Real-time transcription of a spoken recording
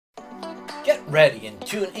Get ready and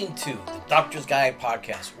tune into the Doctor's Guide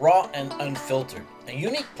podcast, Raw and Unfiltered, a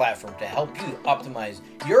unique platform to help you optimize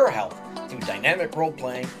your health through dynamic role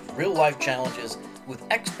playing, real life challenges with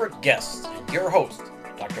expert guests and your host,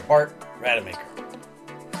 Dr. Bart Rademaker.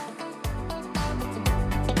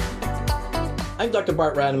 I'm Dr.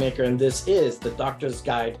 Bart Rademaker, and this is the Doctor's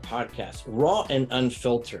Guide podcast, Raw and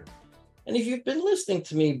Unfiltered. And if you've been listening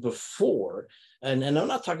to me before, and I'm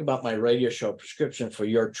not talking about my radio show, Prescription for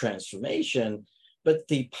Your Transformation, but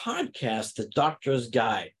the podcast, The Doctor's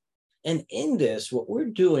Guide. And in this, what we're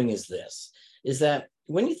doing is that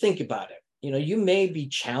when you think about it, you may be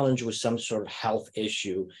challenged with some sort of health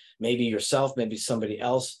issue, maybe yourself, maybe somebody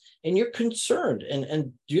else, and you're concerned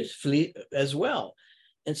and dutifully as well.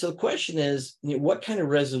 And so the question is, what kind of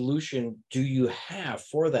resolution do you have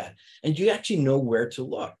for that? And do you actually know where to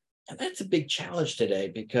look? And that's a big challenge today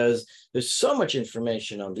because there's so much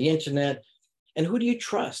information on the internet. And who do you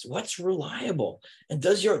trust? What's reliable? And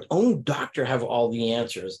does your own doctor have all the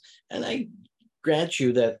answers? And I grant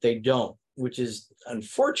you that they don't, which is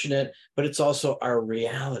unfortunate, but it's also our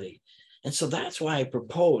reality. And so that's why I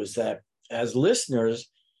propose that as listeners,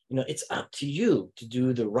 it's up to you to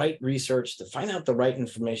do the right research, to find out the right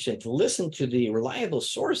information, to listen to the reliable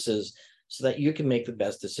sources so that you can make the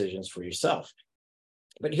best decisions for yourself.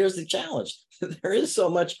 But here's the challenge. There is so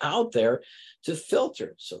much out there to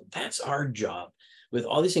filter. So that's our job with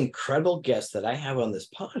all these incredible guests that I have on this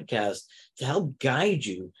podcast to help guide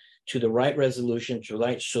you to the right resolution, to the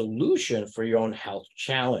right solution for your own health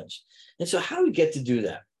challenge. And so how do we get to do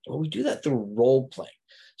that? Well, we do that through role playing.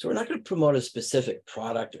 So we're not going to promote a specific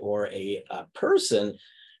product or a person,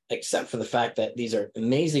 except for the fact that these are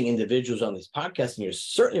amazing individuals on these podcasts, and you're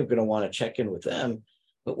certainly going to want to check in with them.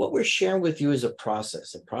 But what we're sharing with you is a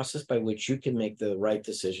process by which you can make the right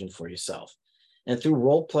decision for yourself. And through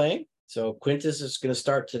role playing, so Quintus is going to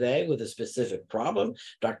start today with a specific problem.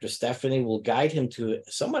 Dr. Stephanie will guide him to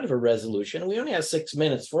somewhat of a resolution. We only have 6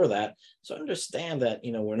 minutes for that. So understand that,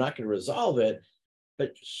 we're not going to resolve it,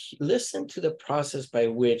 but listen to the process by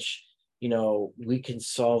which, we can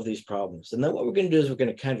solve these problems. And then what we're going to do is we're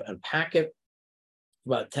going to kind of unpack it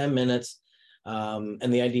for about 10 minutes.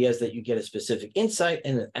 And the idea is that you get a specific insight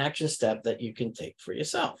and an action step that you can take for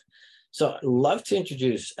yourself. So I'd love to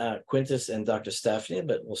introduce Quintus and Dr. Stephanie,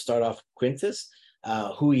 but we'll start off with Quintus,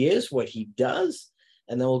 who he is, what he does,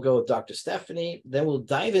 and then we'll go with Dr. Stephanie. Then we'll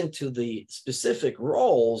dive into the specific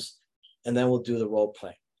roles, and then we'll do the role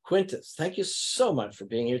play. Quintus, thank you so much for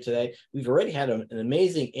being here today. We've already had an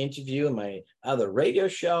amazing interview in my other radio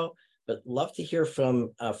show, but love to hear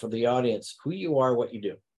from the audience who you are, what you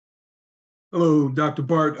do. Hello, Dr.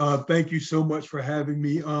 Bart. Thank you so much for having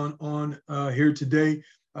me on here today.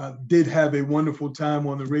 Did have a wonderful time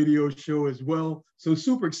on the radio show as well. So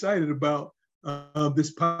super excited about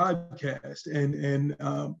this podcast and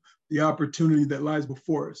the opportunity that lies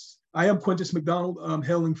before us. I am Quintus McDonald. I'm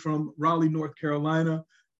hailing from Raleigh, North Carolina,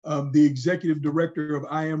 the executive director of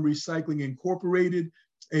I Am Recycling Incorporated,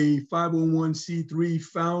 a 501c3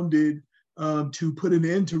 founded to put an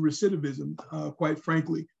end to recidivism, quite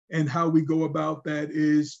frankly. And how we go about that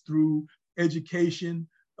is through education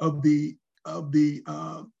of the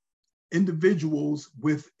individuals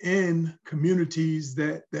within communities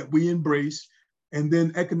that we embrace, and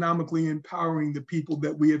then economically empowering the people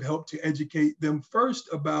that we have helped to educate them first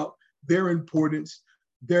about their importance,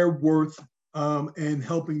 their worth, and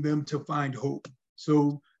helping them to find hope.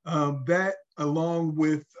 So that, along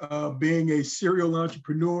with being a serial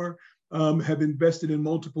entrepreneur, have invested in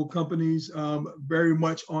multiple companies, very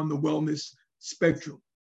much on the wellness spectrum.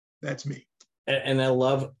 That's me. And I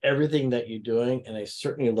love everything that you're doing. And I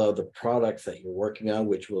certainly love the products that you're working on,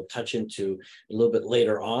 which we'll touch into a little bit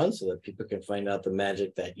later on so that people can find out the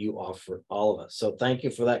magic that you offer all of us. So thank you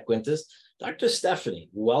for that, Quintus. Dr. Stephanie,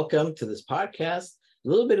 welcome to this podcast. A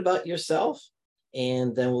little bit about yourself,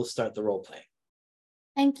 and then we'll start the role play.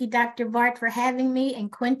 Thank you, Dr. Bart, for having me,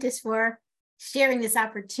 and Quintus for sharing this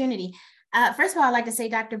opportunity. First of all, I'd like to say,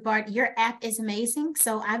 Dr. Bart, your app is amazing.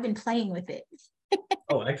 So I've been playing with it.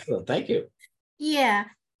 Oh, excellent. Thank you. Yeah.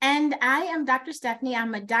 And I am Dr. Stephanie.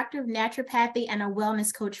 I'm a doctor of naturopathy and a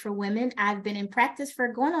wellness coach for women. I've been in practice for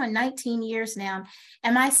going on 19 years now.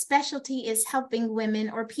 And my specialty is helping women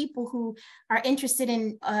or people who are interested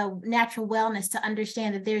in natural wellness to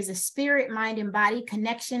understand that there's a spirit, mind, and body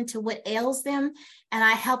connection to what ails them. And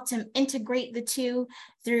I help them integrate the two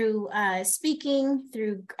through speaking,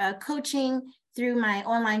 through coaching, through my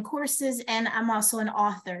online courses. And I'm also an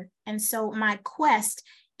author. And so my quest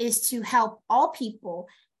is to help all people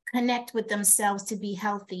connect with themselves to be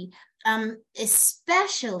healthy.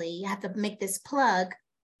 Especially, I have to make this plug,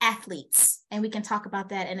 athletes. And we can talk about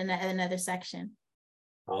that in another section.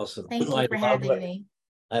 Awesome. Thank you for having me.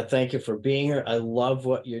 Thank you for being here. I love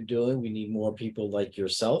what you're doing. We need more people like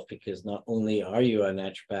yourself, because not only are you a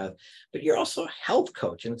naturopath, but you're also a health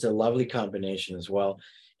coach, and it's a lovely combination as well.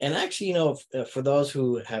 And actually, for those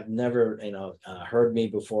who have never, heard me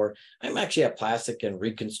before, I'm actually a plastic and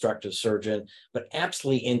reconstructive surgeon, but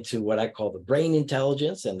absolutely into what I call the brain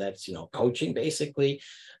intelligence, and that's, coaching basically,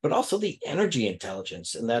 but also the energy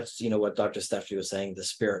intelligence. And that's, what Dr. Stephanie was saying, the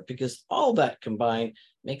spirit, because all that combined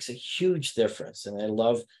makes a huge difference. And I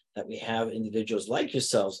love that we have individuals like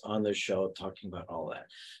yourselves on the show talking about all that.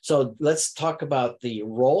 So let's talk about the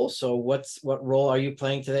role. So what role are you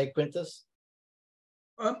playing today, Quintus?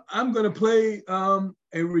 I'm going to play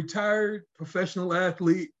a retired professional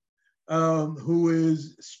athlete who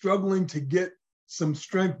is struggling to get some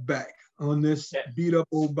strength back on this beat up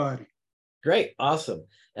old body. Great. Awesome.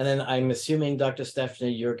 And then I'm assuming, Dr.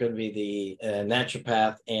 Stephanie, you're going to be the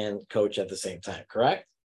naturopath and coach at the same time, correct?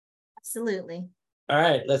 Absolutely. All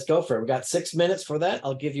right, let's go for it. We've got 6 minutes for that.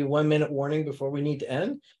 I'll give you 1 minute warning before we need to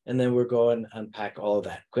end, and then we're going to unpack all of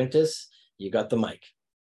that. Quintus, you got the mic.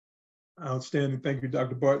 Outstanding. Thank you,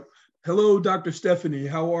 Dr. Bart. Hello, Dr. Stephanie.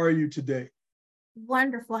 How are you today?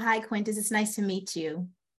 Wonderful. Hi, Quintus. It's nice to meet you.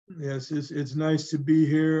 Yes, it's nice to be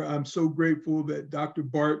here. I'm so grateful that Dr.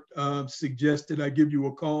 Bart suggested I give you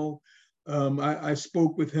a call. I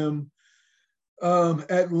spoke with him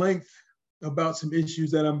at length about some issues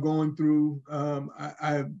that I'm going through.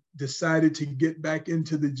 I decided to get back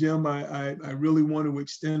into the gym. I really want to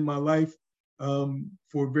extend my life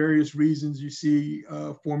for various reasons. You see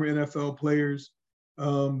former NFL players,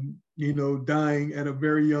 dying at a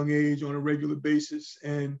very young age on a regular basis.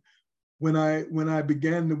 And when I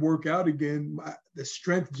began to work out again, the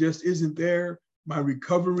strength just isn't there. My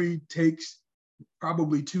recovery takes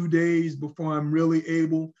probably 2 days before I'm really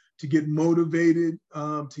able to get motivated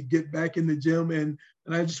to get back in the gym. And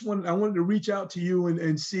I wanted to reach out to you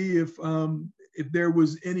and see if there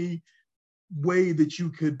was any way that you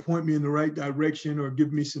could point me in the right direction or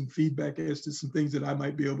give me some feedback as to some things that I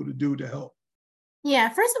might be able to do to help. Yeah,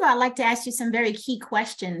 first of all, I'd like to ask you some very key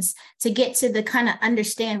questions to get to the kind of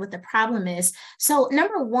understand what the problem is. So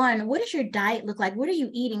number one, what does your diet look like? What are you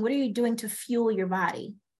eating? What are you doing to fuel your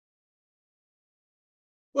body?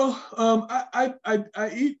 Well,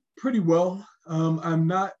 I eat pretty well. I'm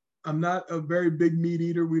not a very big meat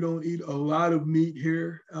eater. We don't eat a lot of meat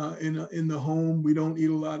here in the home. We don't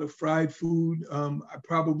eat a lot of fried food. I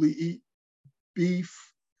probably eat beef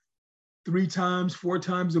 3 times, 4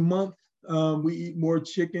 times a month. We eat more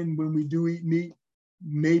chicken when we do eat meat,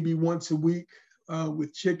 maybe once a week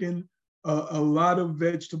with chicken, a lot of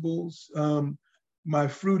vegetables. My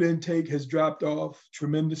fruit intake has dropped off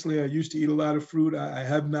tremendously. I used to eat a lot of fruit. I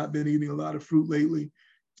have not been eating a lot of fruit lately.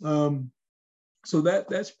 So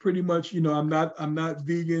that's pretty much, I'm not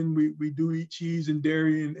vegan. We do eat cheese and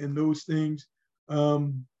dairy and those things.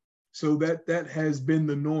 So that has been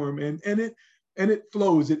the norm, and it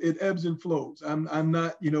flows. It ebbs and flows. I'm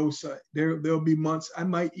not, so there'll be months I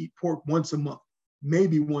might eat pork once a month,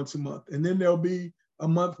 maybe once a month, and then there'll be a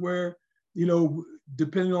month where,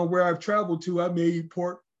 depending on where I've traveled to, I may eat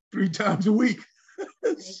pork 3 times a week.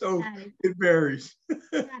 So it varies.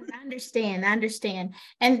 I understand.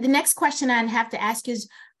 And the next question I'd have to ask is,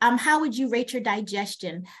 how would you rate your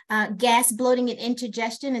digestion? Gas, bloating, and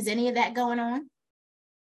indigestion, is any of that going on?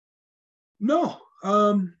 No,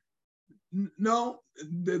 no,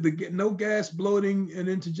 no gas, bloating, and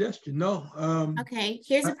indigestion. No. Okay,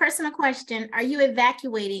 here's a personal question. Are you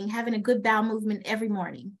evacuating, having a good bowel movement every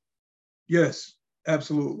morning? Yes,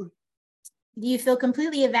 absolutely. Do you feel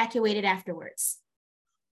completely evacuated afterwards?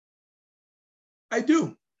 I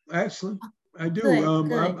do, actually. I do. Good.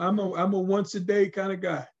 I'm a once a day kind of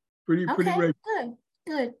guy. Pretty regular.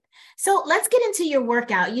 Good. So let's get into your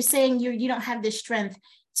workout. You're saying you don't have the strength.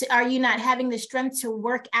 Are you not having the strength to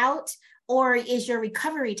work out, or is your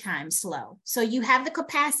recovery time slow? So you have the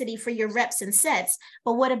capacity for your reps and sets,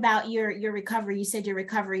 but what about your recovery? You said your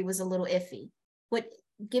recovery was a little iffy.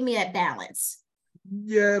 Give me that balance.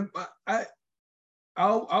 Yeah,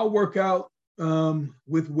 I'll work out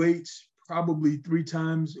with weights probably 3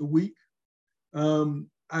 times a week. I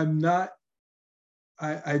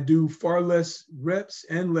do far less reps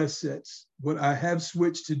and less sets. What I have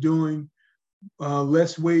switched to doing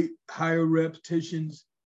less weight, higher repetitions.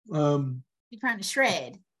 You're trying to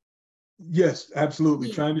shred. Yes, absolutely.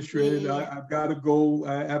 Yeah. Trying to shred. Yeah. I've got a goal.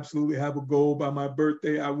 I absolutely have a goal. By my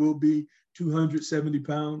birthday, I will be 270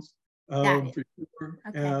 pounds. For sure.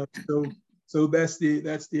 Okay. So that's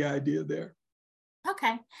the idea there.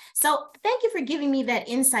 Okay. So thank you for giving me that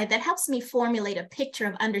insight. That helps me formulate a picture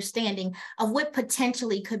of understanding of what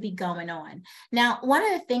potentially could be going on. Now, one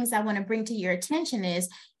of the things I want to bring to your attention is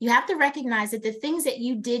you have to recognize that the things that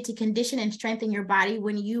you did to condition and strengthen your body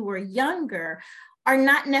when you were younger are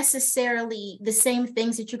not necessarily the same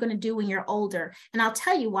things that you're going to do when you're older. And I'll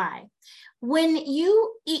tell you why. When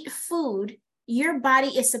you eat food, your body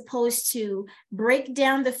is supposed to break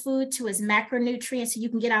down the food to its macronutrients so you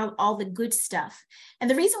can get out all the good stuff. And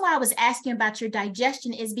the reason why I was asking about your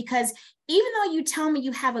digestion is because even though you tell me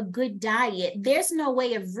you have a good diet, there's no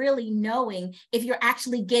way of really knowing if you're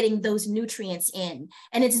actually getting those nutrients in.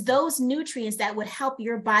 And it's those nutrients that would help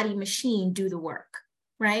your body machine do the work.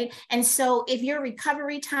 Right. And so if your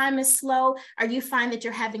recovery time is slow, or you find that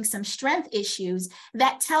you're having some strength issues,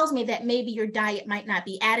 that tells me that maybe your diet might not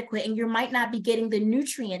be adequate and you might not be getting the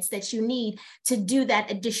nutrients that you need to do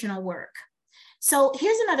that additional work. So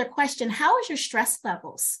here's another question. How is your stress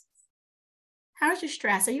levels? How is your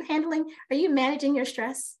stress? Are you managing your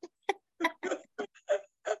stress?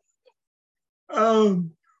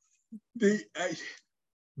 The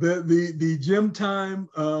gym time,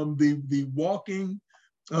 the walking,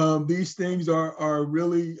 these things are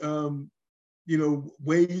really,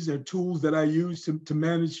 ways and tools that I use to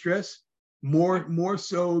manage stress more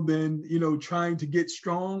so than, trying to get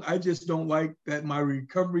strong. I just don't like that my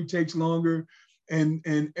recovery takes longer.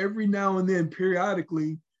 And every now and then,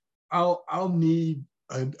 periodically, I'll need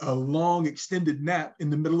a long extended nap in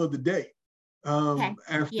the middle of the day.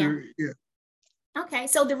 Okay,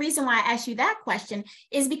 so the reason why I asked you that question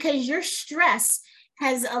is because your stress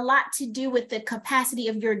has a lot to do with the capacity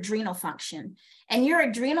of your adrenal function. And your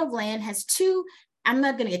adrenal gland has I'm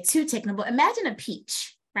not going to get too technical. Imagine a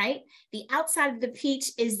peach, right? The outside of the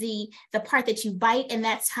peach is the part that you bite, and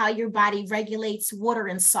that's how your body regulates water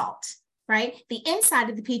and salt. Right? The inside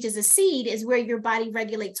of the peach is a seed, is where your body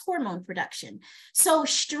regulates hormone production. So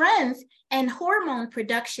strength and hormone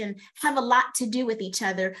production have a lot to do with each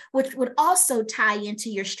other, which would also tie into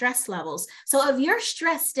your stress levels. So if you're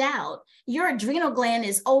stressed out, your adrenal gland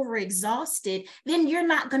is overexhausted, then you're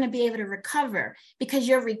not going to be able to recover, because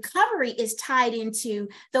your recovery is tied into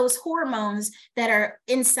those hormones that are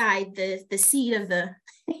inside the seed of the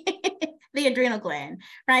the adrenal gland,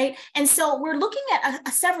 right? And so we're looking at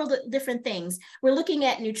several different things. We're looking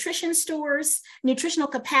at nutrition stores, nutritional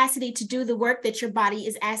capacity to do the work that your body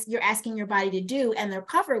you're asking your body to do and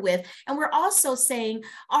recover with. And we're also saying,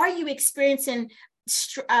 are you experiencing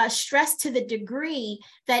stress to the degree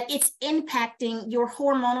that it's impacting your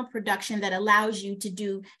hormonal production that allows you to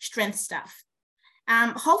do strength stuff?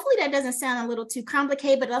 Hopefully that doesn't sound a little too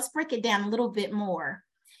complicated, but let's break it down a little bit more.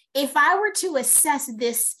 If I were to assess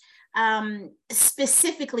this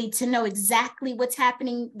specifically to know exactly what's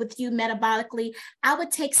happening with you metabolically, I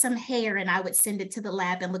would take some hair and I would send it to the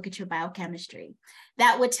lab and look at your biochemistry.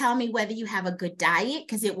 That would tell me whether you have a good diet,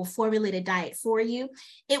 because it will formulate a diet for you.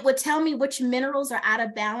 It would tell me which minerals are out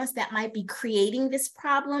of balance that might be creating this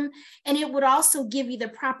problem. And it would also give you the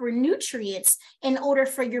proper nutrients in order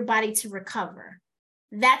for your body to recover.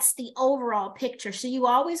 That's the overall picture. So you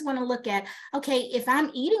always want to look at, okay, if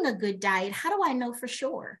I'm eating a good diet, how do I know for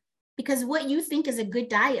sure? Because what you think is a good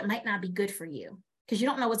diet might not be good for you, because you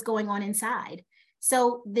don't know what's going on inside.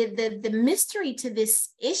 So the mystery to this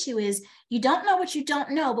issue is you don't know what you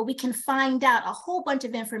don't know, but we can find out a whole bunch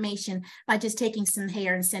of information by just taking some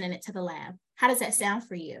hair and sending it to the lab. How does that sound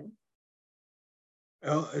for you?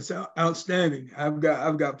 Well, it's outstanding. I've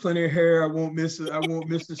got plenty of hair. I won't miss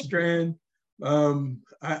a strand.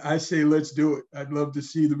 I say let's do it. I'd love to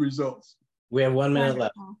see the results. We have 1 minute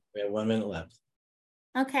left. Wonderful. We have 1 minute left.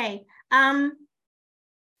 Okay.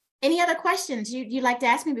 Any other questions you'd like to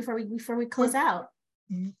ask me before we close out?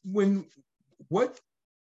 What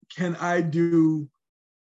can I do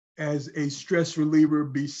as a stress reliever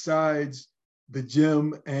besides the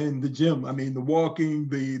gym? I mean, the walking,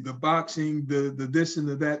 the boxing, the this and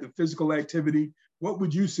the that, the physical activity. What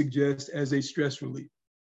would you suggest as a stress reliever?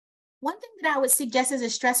 One thing that I would suggest as a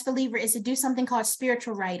stress reliever is to do something called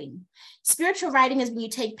spiritual writing. Spiritual writing is when you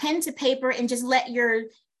take pen to paper and just let your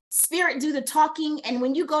spirit do the talking. And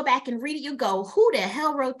when you go back and read it, you go, who the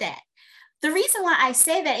hell wrote that? The reason why I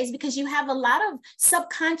say that is because you have a lot of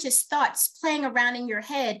subconscious thoughts playing around in your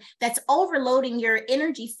head that's overloading your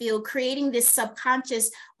energy field, creating this subconscious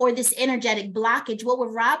or this energetic blockage, what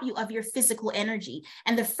will rob you of your physical energy.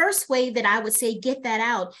 And the first way that I would say get that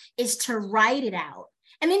out is to write it out.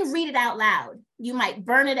 and then read it out loud. You might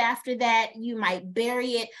burn it after that, you might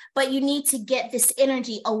bury it, but you need to get this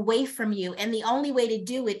energy away from you. And the only way to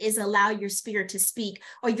do it is allow your spirit to speak,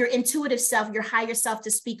 or your intuitive self, your higher self,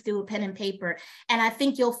 to speak through a pen and paper. And I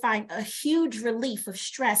think you'll find a huge relief of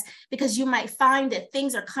stress, because you might find that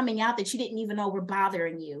things are coming out that you didn't even know were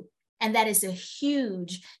bothering you. And that is a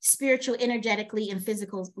huge spiritual, energetically, and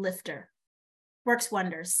physical lifter. Works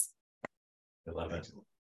wonders. I love it.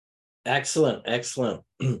 Excellent, excellent.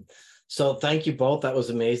 So thank you both. That was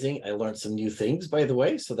amazing. I learned some new things, by the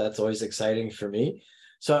way, so that's always exciting for me.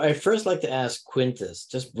 So I first like to ask Quintus,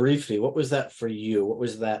 just briefly, what was that for you? What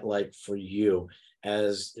was that like for you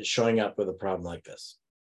as showing up with a problem like this?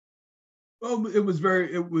 Well, it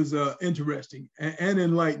was interesting and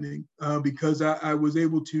enlightening, because I was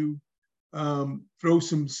able to throw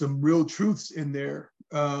some real truths in there,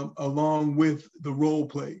 along with the role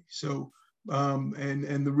play. So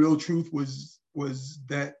and the real truth was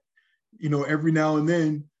that, every now and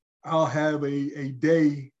then I'll have a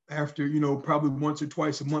day after, probably once or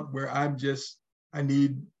twice a month, where I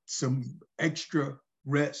need some extra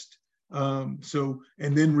rest. And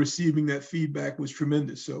then receiving that feedback was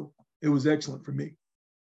tremendous. So it was excellent for me.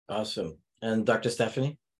 Awesome. And Dr.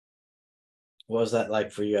 Stephanie, what was that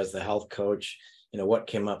like for you as the health coach? What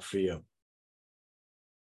came up for you?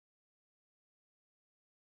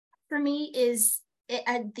 For me is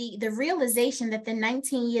the realization that the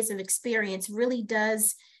 19 years of experience really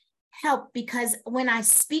does help, because when I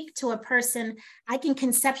speak to a person, I can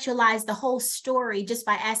conceptualize the whole story just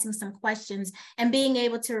by asking some questions and being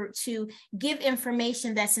able to give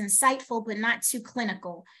information that's insightful but not too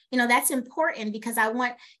clinical. That's important, because I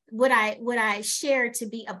want what I share to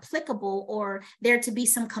be applicable, or there to be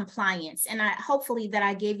some compliance. And hopefully that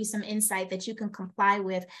I gave you some insight that you can comply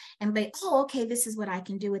with and be, oh, okay, this is what I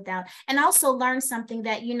can do without. And also learn something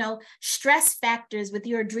that, stress factors with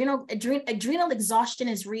your adrenal exhaustion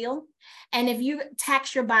is real. And if you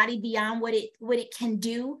tax your body beyond what it can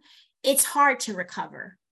do, it's hard to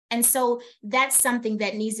recover. And so that's something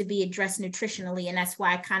that needs to be addressed nutritionally. And that's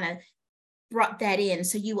why I kind of brought that in,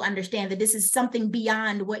 so you understand that this is something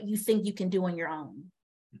beyond what you think you can do on your own.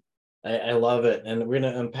 I love it. And we're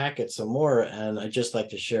going to unpack it some more. And I'd just like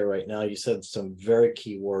to share right now, you said some very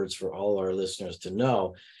key words for all our listeners to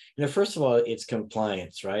know. First of all, it's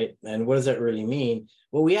compliance, right? And what does that really mean?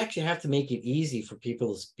 Well, we actually have to make it easy for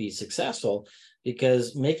people to be successful,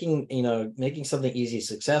 because making something easy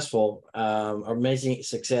successful, or making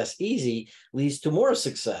success easy, leads to more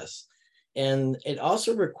success. And it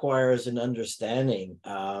also requires an understanding,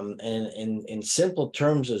 and in simple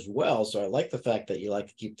terms as well. So I like the fact that you like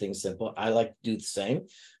to keep things simple. I like to do the same.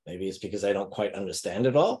 Maybe it's because I don't quite understand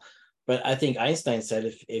it all. But I think Einstein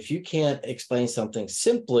said, if you can't explain something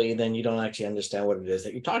simply, then you don't actually understand what it is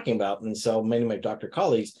that you're talking about. And so many of my doctor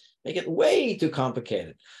colleagues make it way too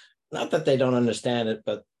complicated. Not that they don't understand it,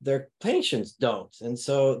 but their patients don't. And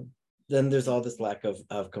so then there's all this lack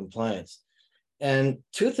of compliance. And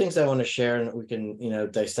two things I want to share, and we can,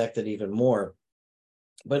 dissect it even more.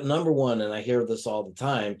 But number one, and I hear this all the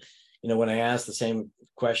time, when I ask the same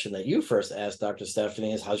question that you first asked, Dr.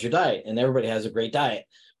 Stephanie, is how's your diet? And everybody has a great diet,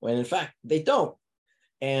 when in fact they don't.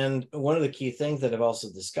 And one of the key things that I've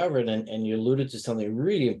also discovered, and you alluded to something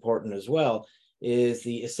really important as well, is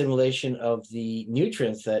the assimilation of the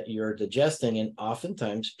nutrients that you're digesting. And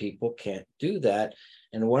oftentimes people can't do that.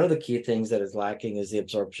 And one of the key things that is lacking is the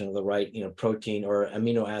absorption of the right, protein or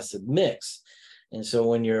amino acid mix. And so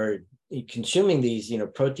when you're consuming these,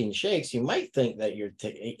 protein shakes, you might think that you're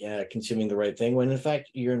consuming the right thing, when in fact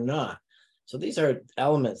you're not. So these are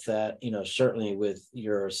elements that, certainly with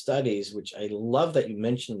your studies, which I love that you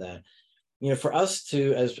mentioned that, for us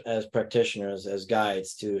to, as practitioners, as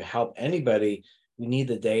guides, to help anybody, we need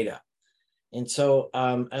the data. And so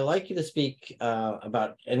I'd like you to speak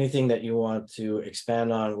about anything that you want to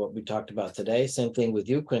expand on what we talked about today. Same thing with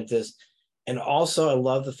you, Quintus. And also, I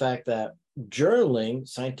love the fact that journaling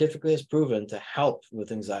scientifically has proven to help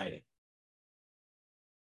with anxiety.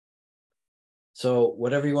 So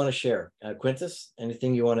whatever you want to share. Quintus,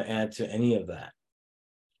 anything you want to add to any of that?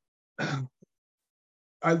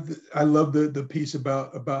 I love the piece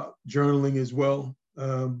about journaling as well.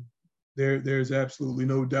 There's absolutely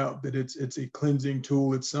no doubt that it's a cleansing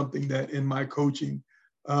tool. It's something that in my coaching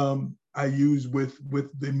I use with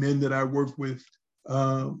the men that I work with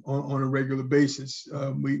on a regular basis.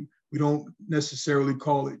 We don't necessarily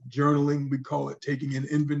call it journaling. We call it taking an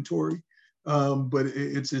inventory, but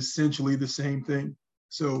it's essentially the same thing.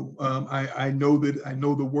 So I know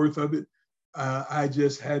the worth of it. I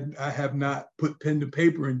have not put pen to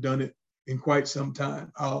paper and done it in quite some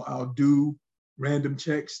time. I'll do random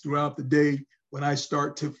checks throughout the day, When I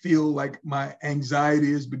start to feel like my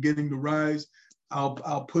anxiety is beginning to rise,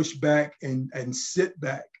 I'll push back and sit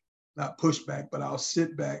back, not push back, but I'll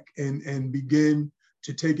sit back and begin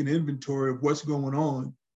to take an inventory of what's going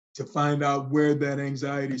on to find out where that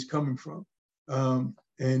anxiety is coming from,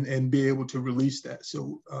 and be able to release that.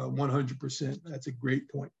 So 100%, that's a great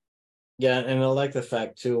point. Yeah, and I like the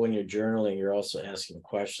fact too, when you're journaling, you're also asking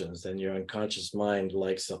questions, and your unconscious mind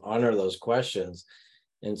likes to honor those questions.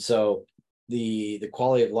 And so the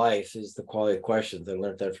quality of life is the quality of questions. I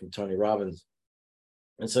learned that from Tony Robbins.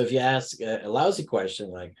 And so if you ask a lousy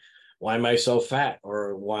question like, why am I so fat?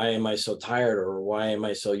 Or why am I so tired? Or why am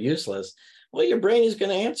I so useless? Well, your brain is going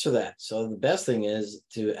to answer that. So the best thing is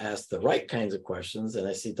to ask the right kinds of questions. And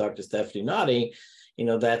I see Dr. Stephanie nodding.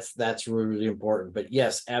 That's really, really important. But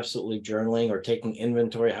yes, absolutely, journaling or taking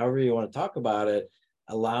inventory, however you want to talk about it,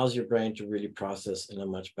 allows your brain to really process in a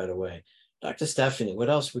much better way. Dr. Stephanie, what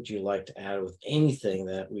else would you like to add with anything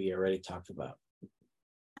that we already talked about?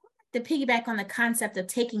 To piggyback on the concept of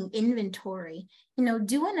taking inventory,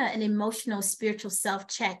 doing an emotional, spiritual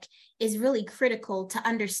self-check is really critical to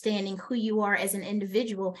understanding who you are as an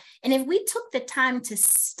individual. And if we took the time to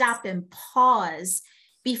stop and pause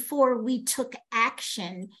before we took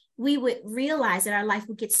action, we would realize that our life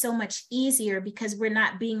would get so much easier because we're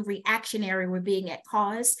not being reactionary, we're being at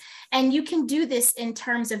pause. And you can do this in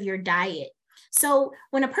terms of your diet. So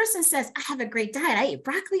when a person says, I have a great diet, I eat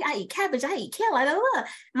broccoli, I eat cabbage, I eat kale, blah, blah, blah.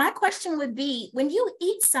 My question would be, when you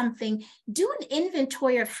eat something, do an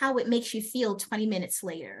inventory of how it makes you feel 20 minutes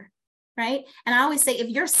later, right? And I always say, if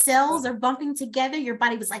your cells are bumping together, your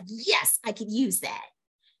body was like, yes, I could use that.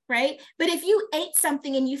 Right? But if you ate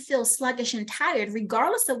something and you feel sluggish and tired,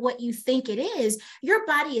 regardless of what you think it is, your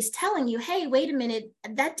body is telling you, hey, wait a minute,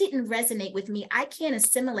 that didn't resonate with me. I can't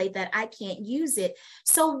assimilate that. I can't use it.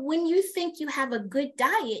 So when you think you have a good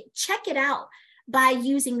diet, check it out by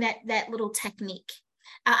using that little technique.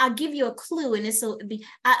 I'll give you a clue, and this will be,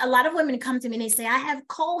 a lot of women come to me and they say, I have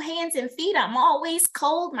cold hands and feet. I'm always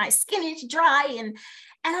cold. My skin is dry. And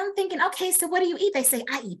I'm thinking, okay, so what do you eat? They say,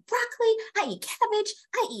 I eat broccoli, I eat cabbage,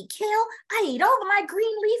 I eat kale, I eat all of my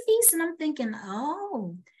green leafies. And I'm thinking,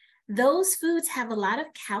 oh, those foods have a lot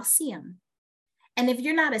of calcium. And if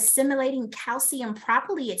you're not assimilating calcium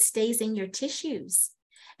properly, it stays in your tissues.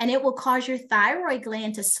 And it will cause your thyroid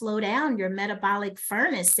gland to slow down, your metabolic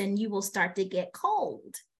furnace, and you will start to get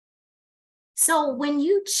cold. So when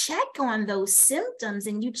you check on those symptoms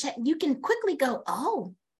and you can quickly go,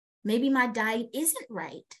 oh, maybe my diet isn't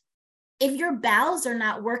right. If your bowels are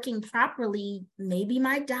not working properly, maybe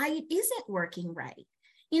my diet isn't working right.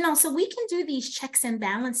 So we can do these checks and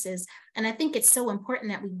balances. And I think it's so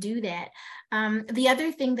important that we do that. The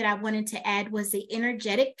other thing that I wanted to add was the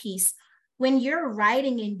energetic piece. When you're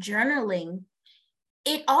writing and journaling,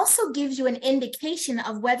 it also gives you an indication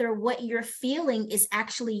of whether what you're feeling is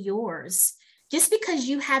actually yours. Just because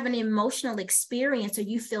you have an emotional experience or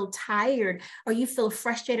you feel tired or you feel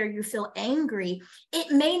frustrated or you feel angry, it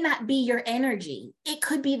may not be your energy. It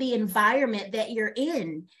could be the environment that you're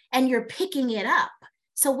in and you're picking it up.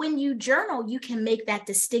 So when you journal, you can make that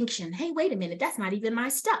distinction. Hey, wait a minute, that's not even my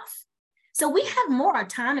stuff. So we have more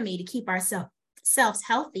autonomy to keep ourselves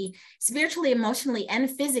healthy, spiritually, emotionally, and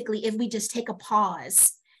physically, if we just take a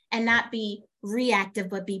pause and not be reactive,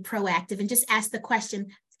 but be proactive and just ask the question,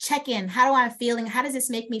 check in. How am I feeling? How does this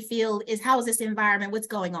make me feel? How is this environment? What's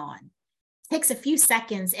going on? It takes a few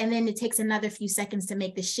seconds, and then it takes another few seconds to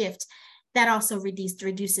make the shift. That also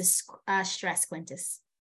reduces stress, Quintus.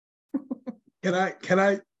 Can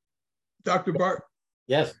I, Dr. Bart?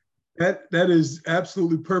 Yes. That is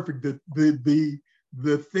absolutely perfect.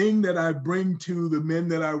 The thing that I bring to the men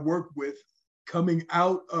that I work with coming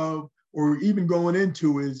out of, or even going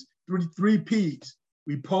into, is three P's.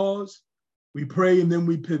 We pause, we pray, and then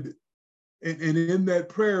we pivot. And in that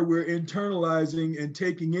prayer, we're internalizing and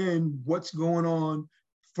taking in what's going on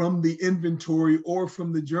from the inventory or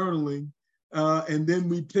from the journaling. And then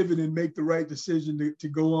we pivot and make the right decision to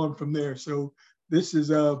go on from there. So this is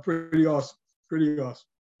pretty awesome. Pretty awesome.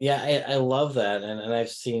 Yeah, I love that. And I've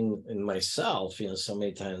seen in myself, so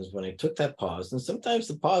many times when I took that pause, and sometimes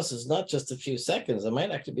the pause is not just a few seconds, it might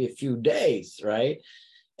actually be a few days, right?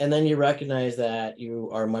 And then you recognize that you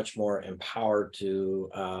are much more empowered to,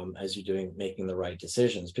 as you're making the right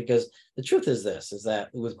decisions. Because the truth is this, is that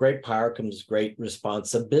with great power comes great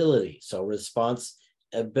responsibility. So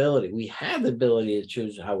responsibility, we have the ability to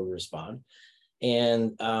choose how we respond.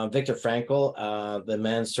 And Viktor Frankl, the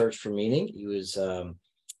man's search for meaning, he was a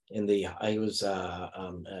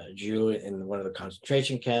Jew in one of the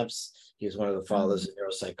concentration camps. He was one of the fathers of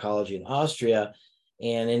neuropsychology in Austria.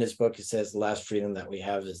 And in his book, it says the last freedom that we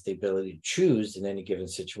have is the ability to choose in any given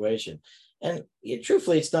situation. And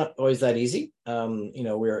truthfully, it's not always that easy.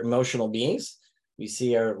 We're emotional beings. We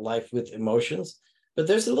see our life with emotions, but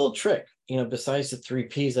there's a little trick, besides the 3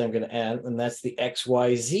 Ps I'm going to add, and that's the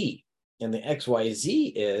XYZ. And the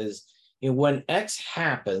XYZ is, when X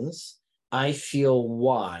happens, I feel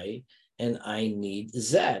Y and I need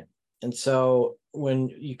Z. And so when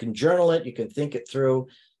you can journal it, you can think it through.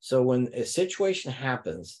 So when a situation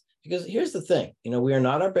happens, because here's the thing, we are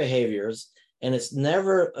not our behaviors, and it's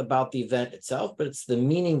never about the event itself, but it's the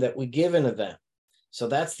meaning that we give an event. So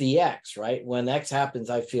that's the X, right? When X happens,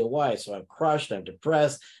 I feel Y. So I'm crushed, I'm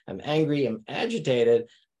depressed, I'm angry, I'm agitated.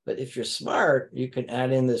 But if you're smart, you can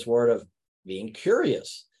add in this word of being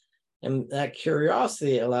curious. And that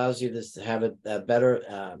curiosity allows you to have a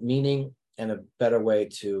better meaning and a better way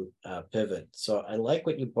to pivot. So I like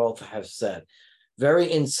what you both have said. Very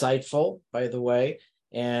insightful, by the way.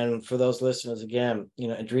 And for those listeners, again,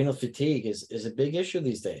 adrenal fatigue is a big issue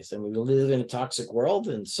these days. I mean, we live in a toxic world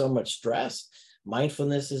and so much stress.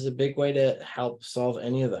 Mindfulness is a big way to help solve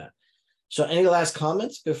any of that. So any last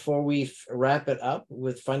comments before we wrap it up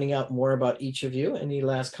with finding out more about each of you? Any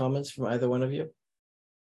last comments from either one of you?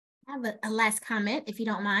 I have a last comment, if you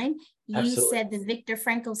don't mind. You Absolutely. said the Viktor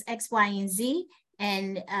Frankl's X, Y, and Z.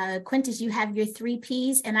 And Quintus, you have your 3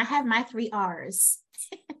 Ps, and I have my 3 Rs.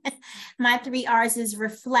 My 3 Rs is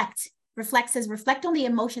reflect. Reflect says reflect on the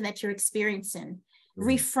emotion that you're experiencing.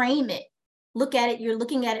 Reframe it. Look at it. You're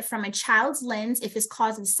looking at it from a child's lens if it's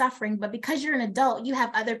causing suffering, but because you're an adult, you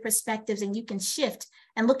have other perspectives and you can shift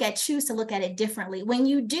and choose to look at it differently. When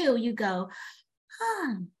you do, you go,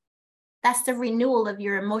 that's the renewal of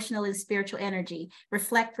your emotional and spiritual energy.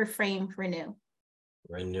 Reflect, reframe, renew.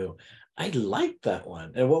 Renew. I like that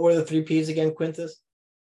one. And what were the 3 Ps again, Quintus?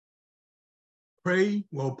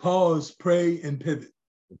 Pause, pray, and pivot.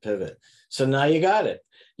 Pivot. So now you got it.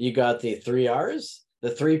 You got the 3 Rs, the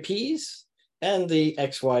 3 Ps, and the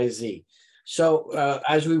XYZ. So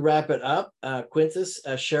as we wrap it up, Quintus,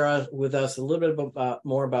 share with us a little bit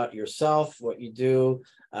more about yourself, what you do.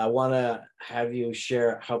 I want to have you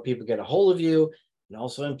share how people get a hold of you, and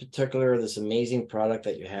also in particular, this amazing product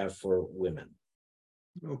that you have for women.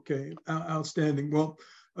 Okay, outstanding. Well,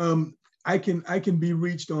 I can be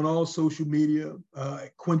reached on all social media,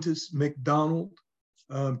 Quintus McDonald,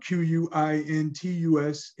 Quintus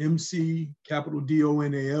MC, capital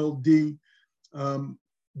Donald.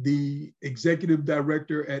 The executive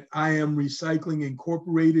director at I Am Recycling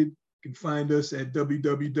Incorporated. You can find us at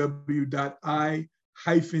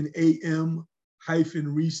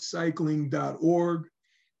www.i-am-recycling.org.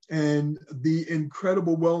 And the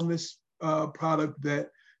incredible wellness product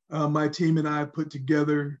that my team and I put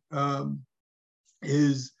together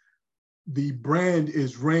is the brand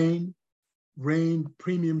is Reid. Reid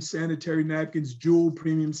Premium Sanitary Napkins. Jewel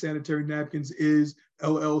Premium Sanitary Napkins is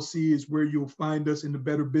LLC is where you'll find us in the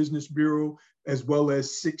Better Business Bureau, as well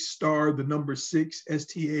as 6 Star, the number 6,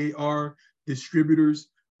 STAR distributors.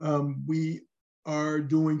 We are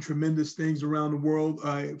doing tremendous things around the world.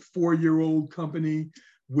 A 4-year-old company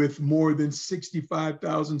with more than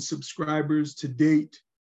 65,000 subscribers to date,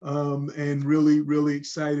 and really, really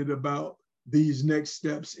excited about these next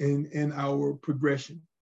steps in our progression.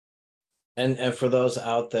 And for those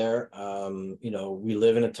out there, we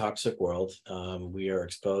live in a toxic world. We are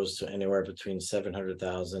exposed to anywhere between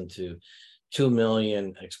 700,000 to 2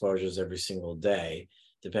 million exposures every single day,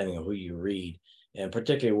 depending on who you read. And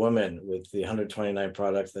particularly women with the 129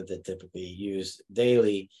 products that they typically use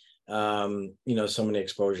daily, so many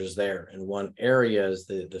exposures there. And one area is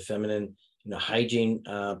the feminine, hygiene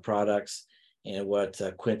products. And what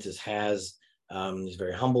Quintus has, he's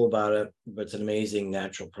very humble about it, but it's an amazing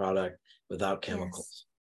natural product without chemicals.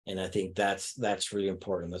 Yes. And I think that's really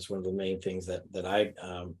important. That's one of the main things that I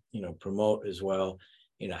promote as well,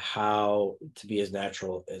 how to be as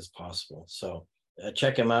natural as possible. So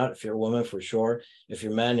check him out if you're a woman, for sure. If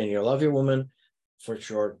you're a man and you love your woman, for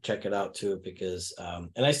sure, check it out too, because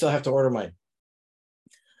and I still have to order mine.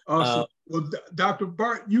 Awesome. Well, Dr.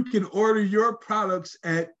 Bart, you can order your products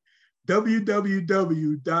at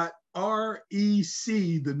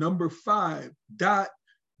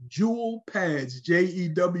www.rec5.jewelpads,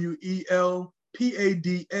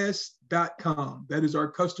 JEWELPADS.com. That is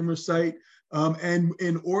our customer site. And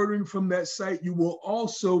in ordering from that site, you will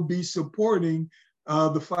also be supporting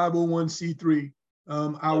the 501c3,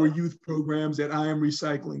 our youth programs at I Am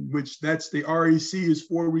Recycling, which that's the REC is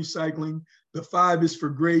for recycling. The 5 is for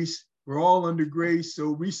grace. We're all under grace.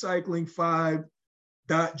 So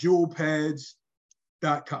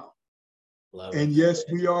recycling5.jewelpads.com. And yes,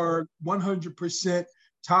 we are 100%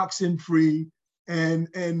 toxin-free, And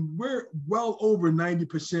we're well over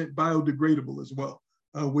 90% biodegradable as well,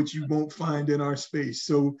 which you won't find in our space.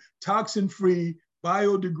 So toxin-free,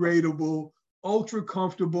 biodegradable, ultra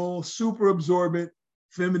comfortable, super absorbent,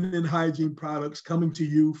 feminine hygiene products coming to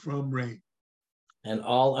you from Reid. And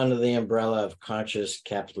all under the umbrella of conscious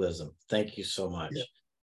capitalism. Thank you so much. Yeah.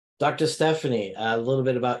 Dr. Stephanie, a little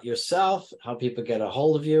bit about yourself, how people get a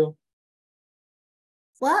hold of you.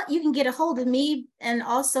 Well, you can get a hold of me and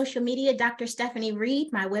all social media, Dr. Stephanie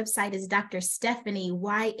Reid. My website is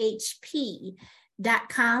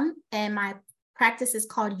drstephanieyhp.com, and my practice is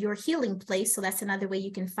called Your Healing Place. So that's another way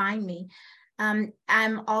you can find me.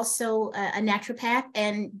 I'm also a naturopath,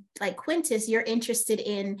 and like Quintus, you're interested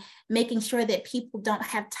in making sure that people don't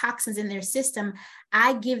have toxins in their system.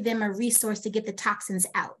 I give them a resource to get the toxins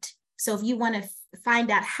out. So if you want to find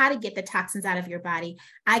out how to get the toxins out of your body,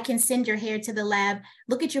 I can send your hair to the lab,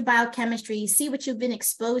 look at your biochemistry, see what you've been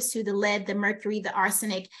exposed to, the lead, the mercury, the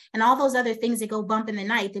arsenic, and all those other things that go bump in the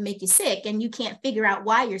night that make you sick. And you can't figure out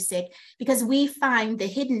why you're sick because we find the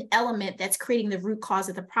hidden element that's creating the root cause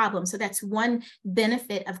of the problem. So that's one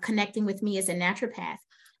benefit of connecting with me as a naturopath.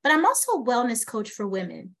 But I'm also a wellness coach for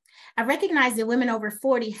women. I recognize that women over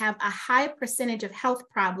 40 have a high percentage of health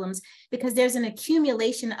problems because there's an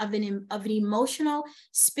accumulation of an emotional,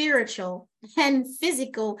 spiritual, and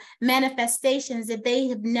physical manifestations that they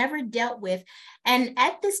have never dealt with. And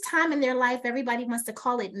at this time in their life, everybody wants to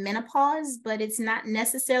call it menopause, but it's not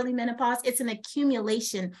necessarily menopause. It's an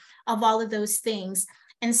accumulation of all of those things.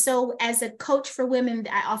 And so as a coach for women,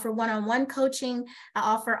 I offer one-on-one coaching. I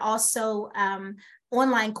offer also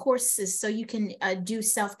online courses so you can do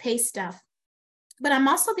self-paced stuff. But I'm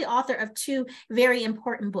also the author of two very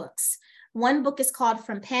important books. One book is called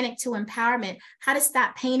From Panic to Empowerment, How to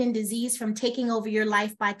Stop Pain and Disease from Taking Over Your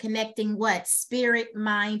Life by Connecting what? Spirit,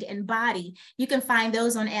 mind, and body. You can find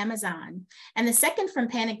those on Amazon. And the second From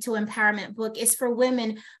Panic to Empowerment book is for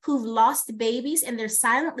women who've lost babies and they're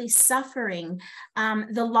silently suffering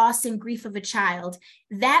the loss and grief of a child.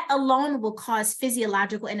 That alone will cause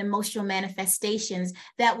physiological and emotional manifestations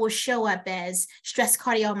that will show up as stress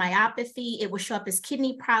cardiomyopathy. It will show up as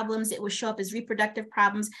kidney problems. It will show up as reproductive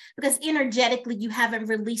problems because energetically you haven't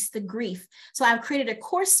released the grief. So I've created a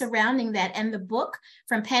course surrounding that, and the book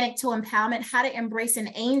From Panic to Empowerment, How to Embrace an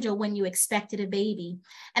Angel When You Expected a Baby.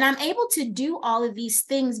 And I'm able to do all of these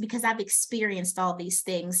things because I've experienced all these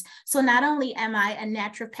things. So not only am I a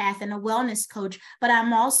naturopath and a wellness coach, but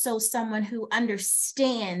I'm also someone who understands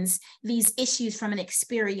these issues from an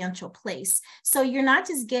experiential place. So you're not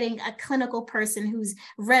just getting a clinical person who's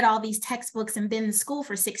read all these textbooks and been in school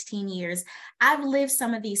for 16 years. I've lived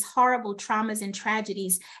some of these horrible traumas and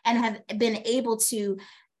tragedies and have been able to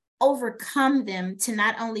overcome them to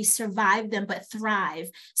not only survive them, but thrive.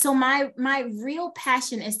 So my real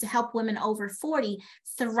passion is to help women over 40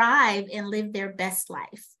 thrive and live their best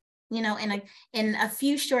life. You know, in a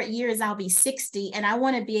few short years, I'll be 60, and I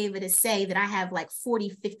want to be able to say that I have like 40,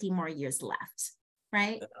 50 more years left,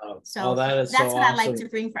 right? So that's what I like to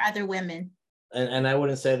bring for other women. And I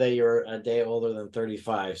wouldn't say that you're a day older than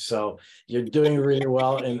 35. So you're doing really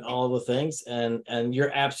well in all the things. And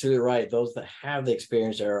you're absolutely right. Those that have the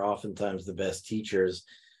experience are oftentimes the best teachers,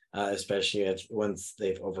 especially once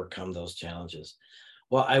they've overcome those challenges.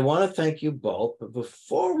 Well, I want to thank you both, but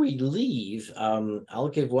before we leave, I'll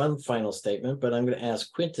give one final statement, but I'm going to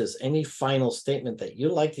ask Quintus, any final statement that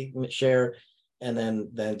you'd like to share, and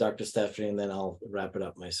then Dr. Stephanie, and then I'll wrap it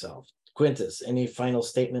up myself. Quintus, any final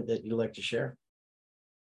statement that you'd like to share?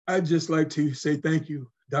 I'd just like to say thank you,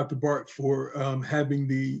 Dr. Bart, for having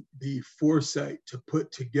the foresight to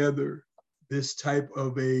put together this type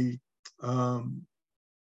of a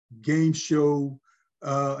game show.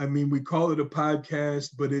 I mean, we call it a podcast,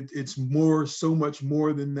 but it's so much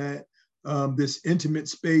more than that. This intimate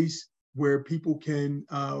space where people can,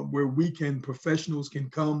 professionals can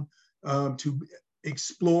come to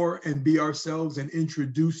explore and be ourselves and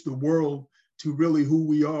introduce the world to really who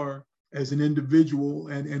we are as an individual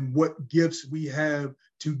and what gifts we have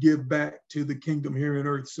to give back to the kingdom here on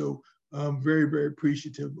earth. So I'm very, very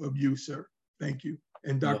appreciative of you, sir. Thank you.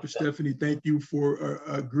 And Dr. Stephanie, thank you for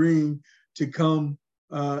agreeing to come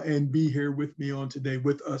and be here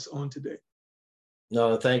with us on today.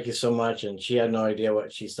 No, thank you so much. And she had no idea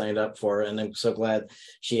what she signed up for. And I'm so glad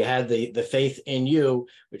she had the faith in you,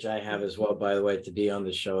 which I have as well, by the way, to be on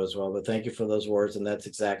the show as well. But thank you for those words. And that's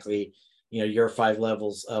exactly, your 5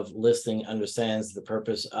 levels of listening understands the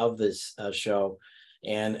purpose of this show.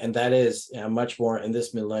 And that is much more in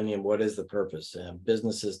this millennium. What is the purpose?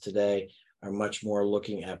 Businesses today are much more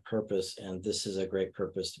looking at purpose. And this is a great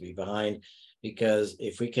purpose to be behind, because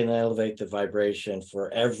if we can elevate the vibration for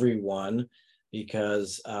everyone,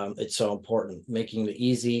 because it's so important. Making it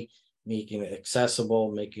easy, making it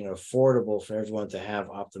accessible, making it affordable for everyone to have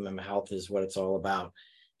optimum health is what it's all about.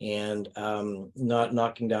 And not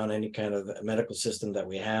knocking down any kind of medical system that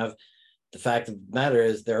we have. The fact of the matter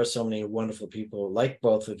is there are so many wonderful people like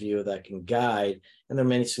both of you that can guide, and there are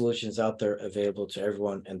many solutions out there available to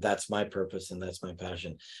everyone. And that's my purpose and that's my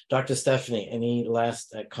passion. Dr. Stephanie, any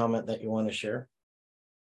last comment that you want to share?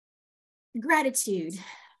 Gratitude.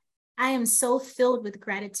 I am so filled with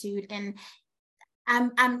gratitude, and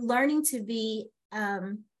I'm learning to be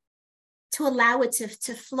to allow it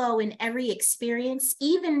to flow in every experience,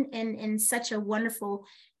 even in such a wonderful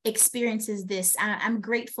experience as this. I'm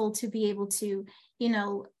grateful to be able to,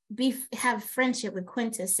 have friendship with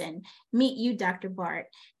Quintus and meet you, Dr. Bart,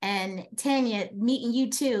 and Tanya, meeting you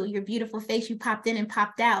too, your beautiful face, you popped in and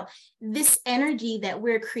popped out. This energy that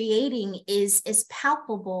we're creating is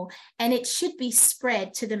palpable, and it should be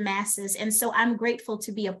spread to the masses. And so I'm grateful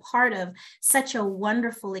to be a part of such a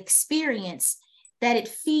wonderful experience that it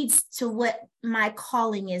feeds to what my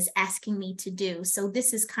calling is asking me to do. So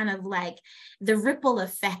this is kind of like the ripple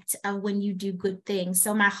effect of when you do good things.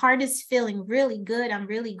 So my heart is feeling really good. I'm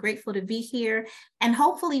really grateful to be here. And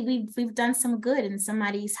hopefully we've done some good and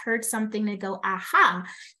somebody's heard something to go, aha,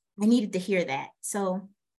 I needed to hear that. So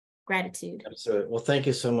gratitude. Absolutely. Well, thank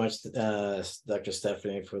you so much, Dr.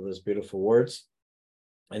 Stephanie, for those beautiful words.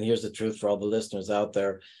 And here's the truth for all the listeners out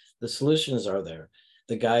there. The solutions are there.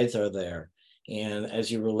 The guides are there. And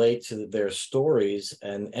as you relate to their stories,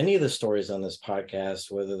 and any of the stories on this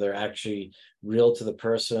podcast, whether they're actually real to the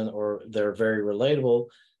person or they're very relatable,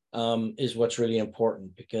 is what's really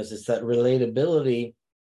important, because it's that relatability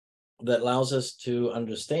that allows us to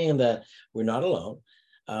understand that we're not alone.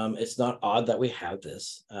 It's not odd that we have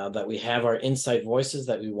this, that we have our inside voices,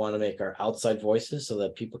 that we want to make our outside voices so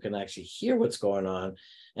that people can actually hear what's going on,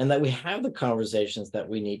 and that we have the conversations that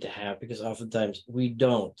we need to have, because oftentimes we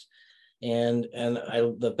don't. And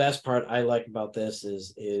the best part I like about this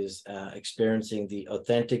is experiencing the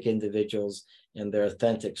authentic individuals and their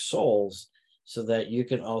authentic souls, so that you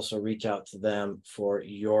can also reach out to them for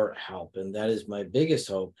your help. And that is my biggest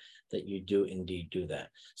hope, that you do indeed do that.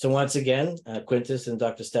 So once again, Quintus and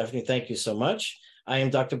Dr. Stephanie, thank you so much. I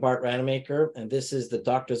am Dr. Bart Rademaker, and this is the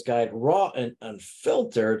Doctor's Guide, Raw and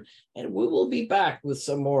Unfiltered. And we will be back with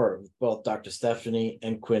some more with both Dr. Stephanie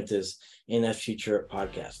and Quintus in a future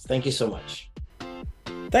podcast. Thank you so much.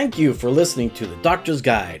 Thank you for listening to the Doctor's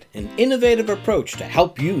Guide, an innovative approach to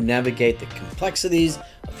help you navigate the complexities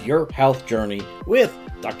of your health journey with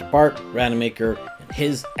Dr. Bart Rademaker and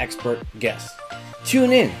his expert guests.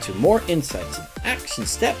 Tune in to more insights and action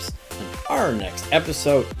steps in our next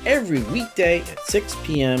episode every weekday at 6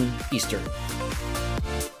 p.m. Eastern.